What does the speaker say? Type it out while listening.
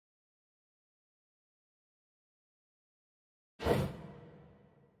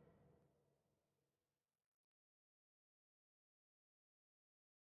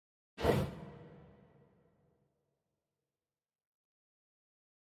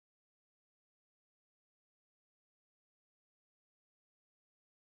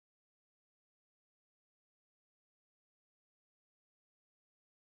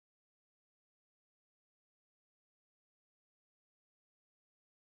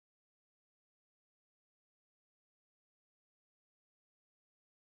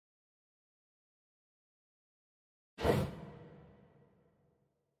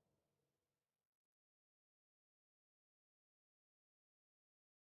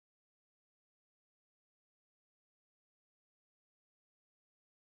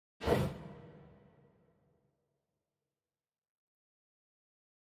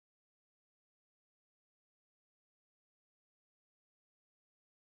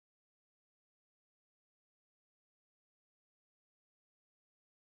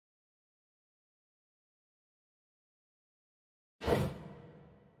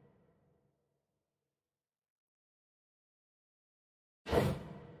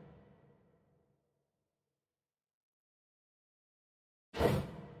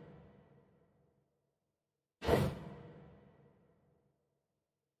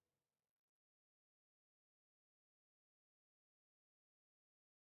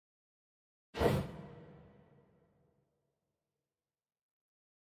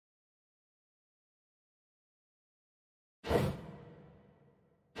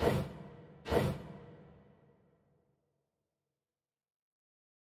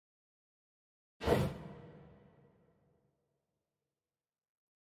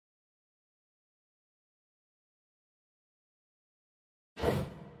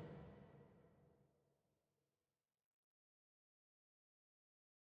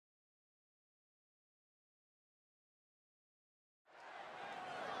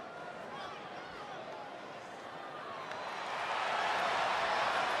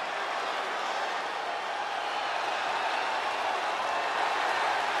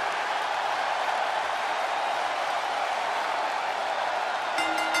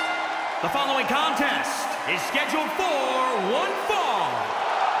The following contest is scheduled for one fall.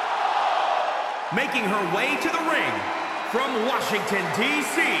 Making her way to the ring from Washington,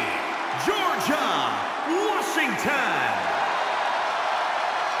 D.C., Georgia, Washington.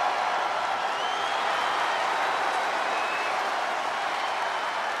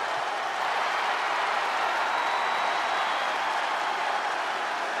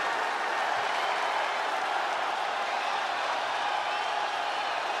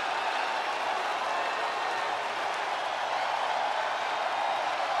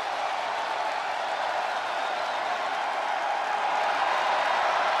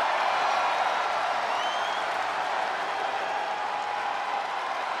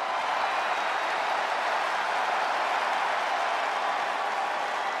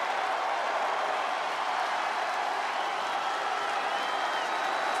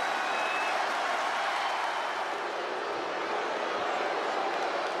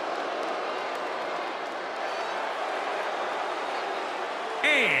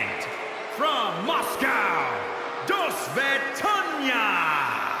 And from Moscow, Dosvetanya.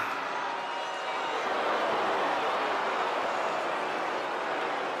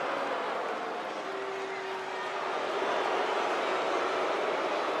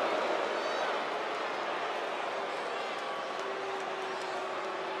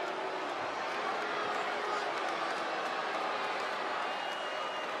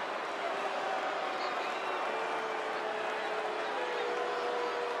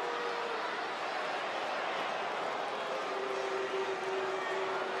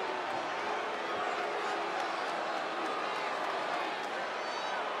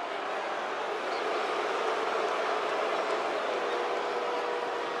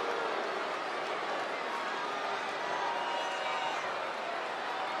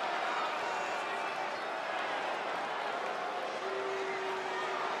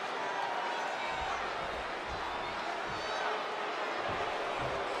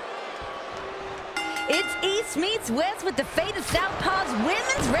 It's East meets West with the fate of Southpaw's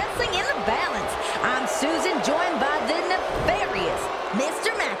women's wrestling in the balance. I'm Susan, joined by the nefarious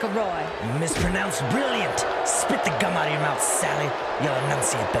Mr. McElroy. Mispronounced brilliant. Spit the gum out of your mouth, Sally. You'll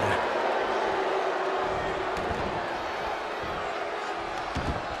enunciate better.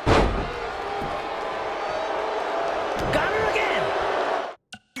 Got her again!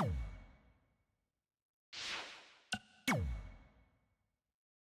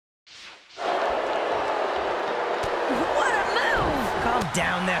 What a move! Calm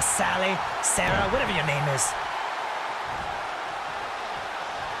down there, Sally. Sarah, whatever your name is.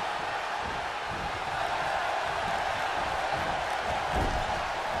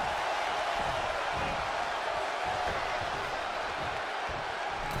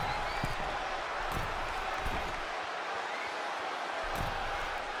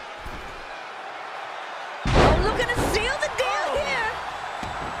 Looking to seal the deal here.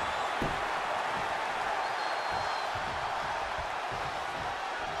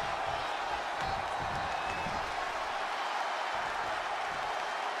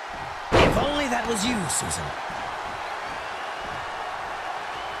 If only that was you, Susan.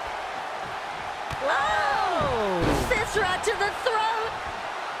 Whoa! Fist right to the throat.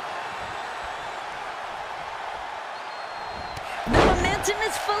 The momentum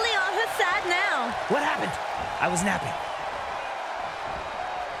is fully on her side now. What happened? I was napping.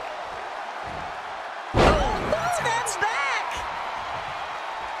 Oh, that's back!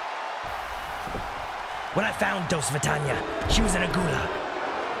 When I found Dosvetanya, she was in a gulag,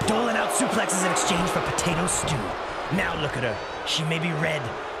 doling out suplexes in exchange for potato stew. Now look at her. She may be red,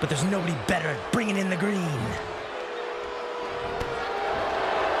 but there's nobody better at bringing in the green.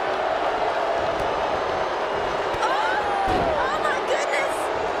 Oh my goodness!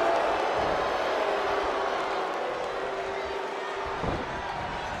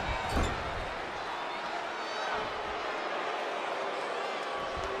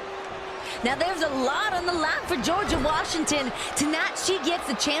 Now there's a lot on the line for Georgia Washington. Tonight she gets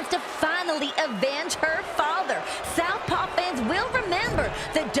the chance to finally avenge her father. Southpaw fans will remember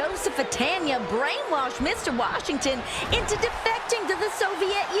that Dosvetanya brainwashed Mr. Washington into defecting reporting to the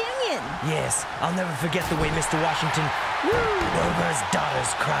Soviet Union. Yes, I'll never forget the way Mr. Washington wooed over his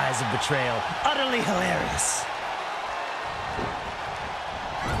daughter's cries of betrayal. Utterly hilarious.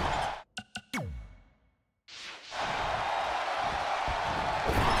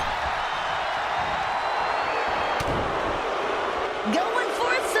 Going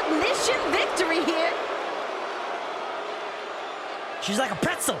for a submission victory here. She's like a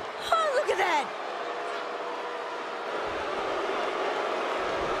pretzel. Oh, look at that.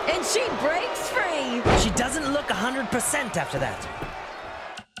 And she breaks free. She doesn't look 100% after that.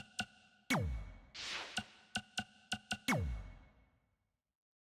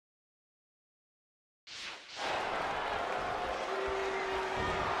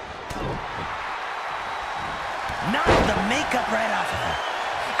 Knocked the makeup right off of her.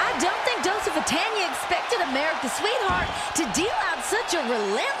 I don't think Dosvetanya expected America's sweetheart to deal out such a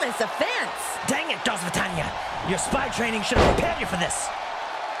relentless offense. Dang it, Dosvetanya. Your spy training should have prepared you for this.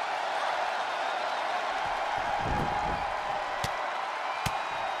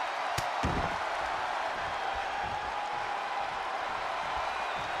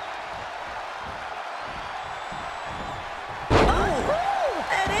 Oh,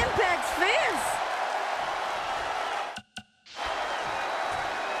 that impact's fierce.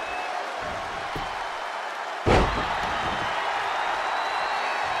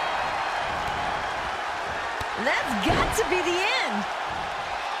 That's got to be the end.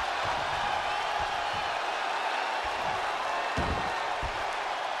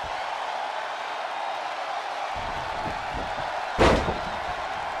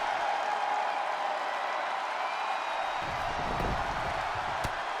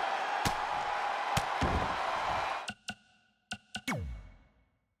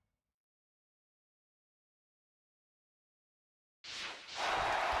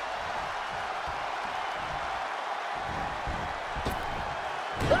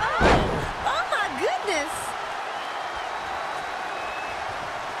 Oh my goodness!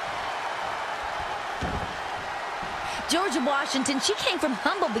 Georgia Washington, she came from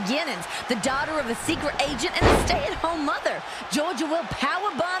humble beginnings, the daughter of a secret agent and a stay-at-home mother. Georgia will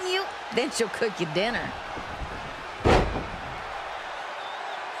powerbomb you, then she'll cook you dinner.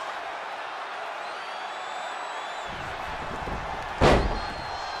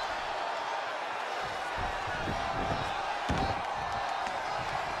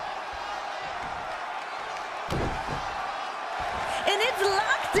 And it's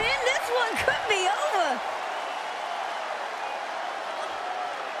locked in. This one could be over.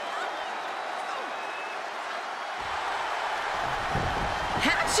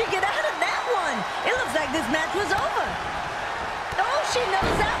 How'd she get out of that one? It looks like this match was over. Oh, she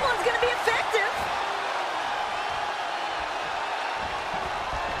knows that one's going to be effective.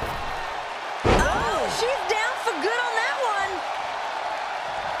 Oh, she's down for good on that one.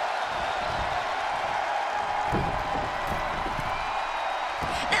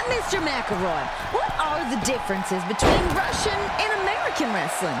 Now, Mr. McElroy, what are the differences between Russian and American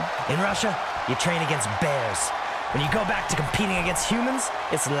wrestling? In Russia, you train against bears. When you go back to competing against humans,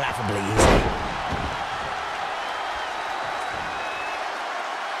 it's laughably easy.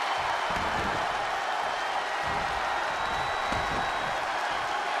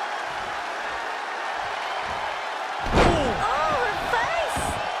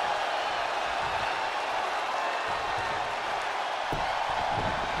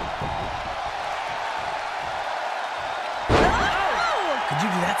 Could you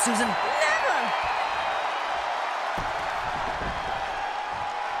do that, Susan? Never!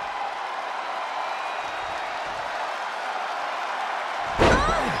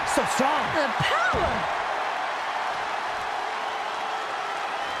 Oh! So strong! The power!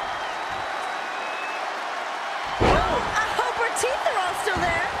 Oh, I hope her teeth are all still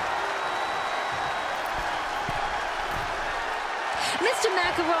there. Mr.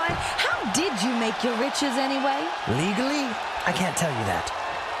 McElroy, how did you make your riches anyway? Legally, I can't tell you that.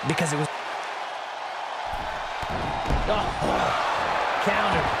 Because it was...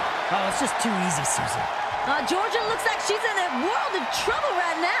 Counter. Oh, it's just too easy, Susan. Georgia looks like she's in a world of trouble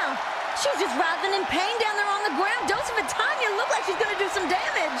right now. She's just writhing in pain down there on the ground. Dosvetanya looks like she's going to do some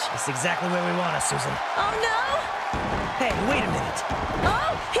damage. It's exactly where we want her, Susan. Oh, no. Hey, wait a minute.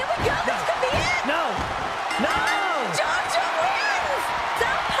 Oh, here we go. This could be it. No! No! Georgia wins!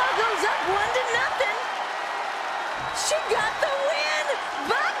 Southpaw goes up 1-0. She got the win!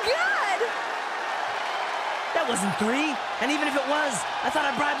 By God! That wasn't 3. And even if it was, I thought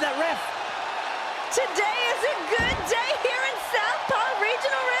I bribed that ref. Today is a good day here in Southpaw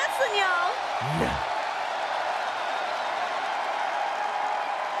Regional Wrestling, y'all. No.